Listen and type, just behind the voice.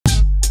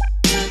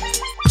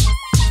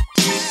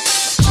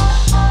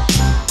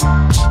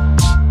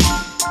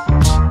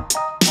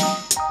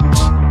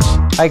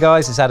Hey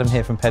guys, it's Adam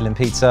here from Peddling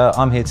Pizza.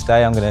 I'm here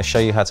today, I'm going to show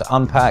you how to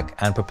unpack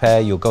and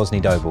prepare your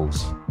Gozney Dough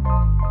balls.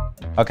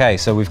 Okay,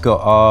 so we've got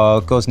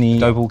our Gozney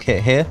Dough ball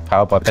kit here,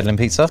 powered by Peddling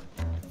Pizza.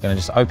 I'm going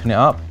to just open it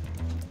up.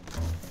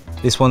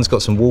 This one's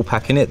got some wall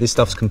pack in it. This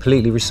stuff's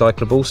completely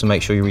recyclable, so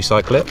make sure you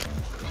recycle it.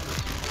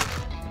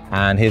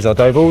 And here's our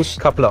dough balls, a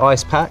couple of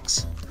ice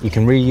packs. You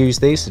can reuse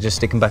these, so just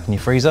stick them back in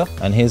your freezer.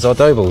 And here's our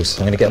dough balls.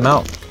 I'm going to get them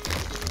out.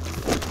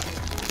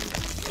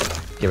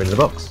 Get rid of the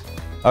box.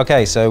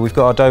 Okay, so we've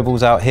got our dough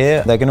balls out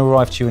here. They're going to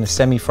arrive to you in a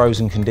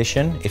semi-frozen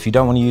condition. If you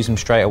don't want to use them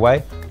straight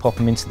away, pop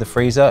them into the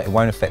freezer. It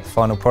won't affect the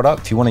final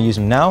product. If you want to use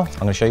them now, I'm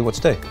going to show you what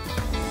to do.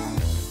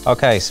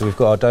 Okay, so we've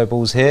got our dough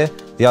balls here.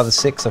 The other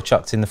 6 I've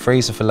chucked in the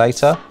freezer for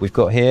later. We've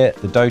got here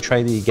the dough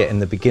tray that you get in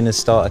the beginner's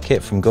starter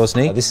kit from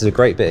Gozney. This is a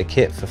great bit of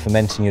kit for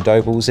fermenting your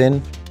dough balls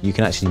in. You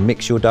can actually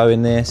mix your dough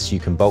in this, you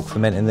can bulk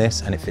ferment in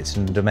this, and it fits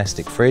in a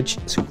domestic fridge.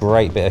 It's a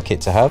great bit of kit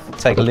to have.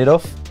 Take the lid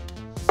off.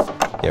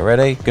 Get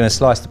ready. Gonna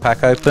slice the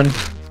pack open.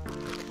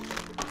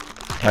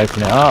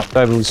 Open it up.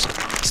 Dough balls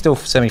still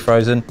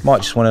semi-frozen. Might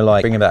just want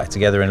to bring it back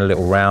together in a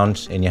little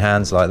round in your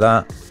hands like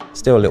that.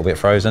 Still a little bit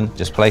frozen.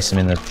 Just place them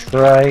in the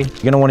tray.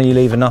 You're gonna want to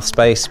leave enough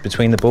space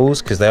between the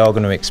balls because they are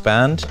going to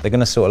expand. They're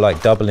gonna sort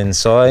of double in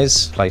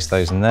size. Place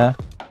those in there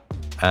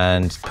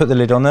and put the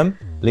lid on them.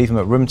 Leave them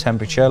at room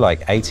temperature,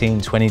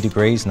 18, 20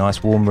 degrees,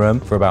 nice warm room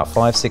for about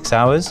 5-6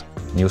 hours.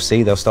 And you'll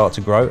see they'll start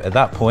to grow. At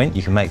that point,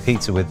 you can make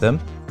pizza with them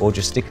or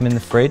just stick them in the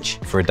fridge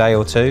for a day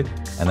or two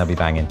and they'll be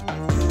banging.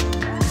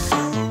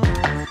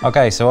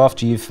 Okay, so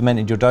after you've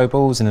fermented your dough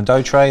balls in a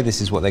dough tray,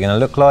 this is what they're going to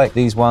look like.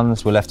 These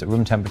ones were left at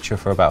room temperature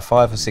for about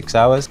 5 or 6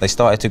 hours. They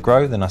started to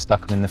grow, then I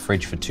stuck them in the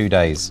fridge for 2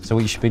 days. So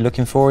what you should be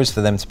looking for is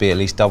for them to be at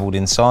least doubled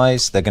in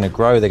size. They're going to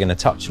grow, they're going to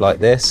touch like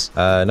this.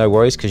 No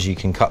worries, because you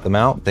can cut them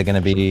out. They're going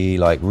to be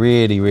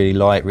really, really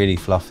light, really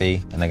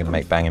fluffy, and they're going to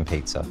make banging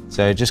pizza.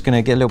 So just going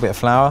to get a little bit of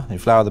flour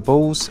and flour the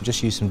balls.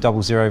 Just use some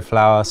 00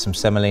 flour, some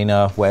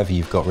semolina, whatever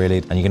you've got really.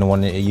 And you're going to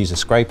want to use a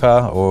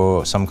scraper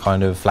or some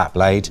kind of flat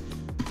blade.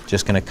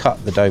 Just going to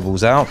cut the dough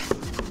balls out.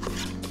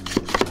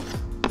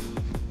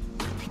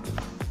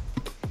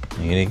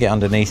 You're going to get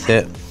underneath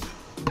it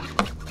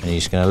and you're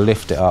just going to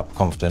lift it up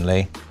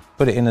confidently.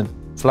 Put it in the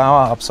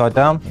flour upside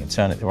down. You can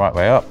turn it the right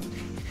way up.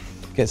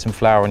 Get some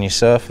flour on your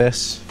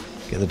surface.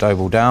 Get the dough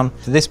ball down.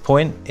 To this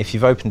point, if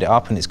you've opened it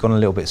up and it's gone a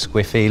little bit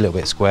squiffy, a little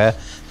bit square,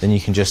 then you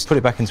can just put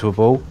it back into a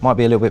ball. Might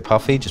be a little bit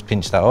puffy, just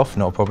pinch that off,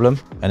 not a problem.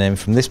 And then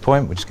from this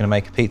point, we're just going to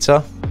make a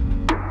pizza.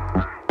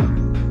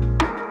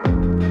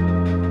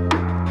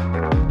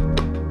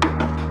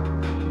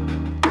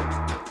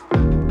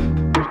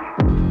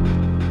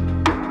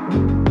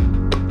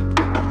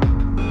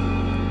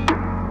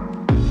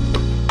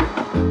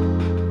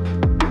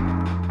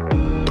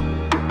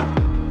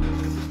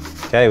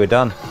 Okay, we're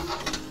done.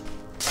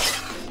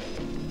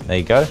 There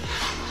you go.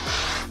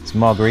 It's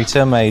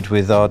margarita made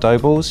with our dough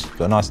balls.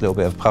 Got a nice little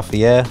bit of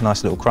puffy air,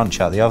 nice little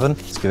crunch out the oven.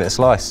 Let's give it a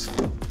slice.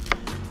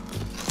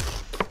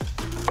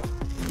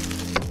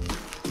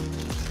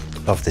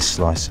 Love this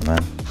slicer,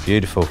 man.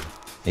 Beautiful.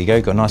 There you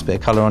go, got a nice bit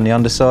of colour on the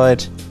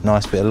underside,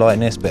 nice bit of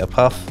lightness, bit of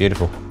puff.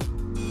 Beautiful.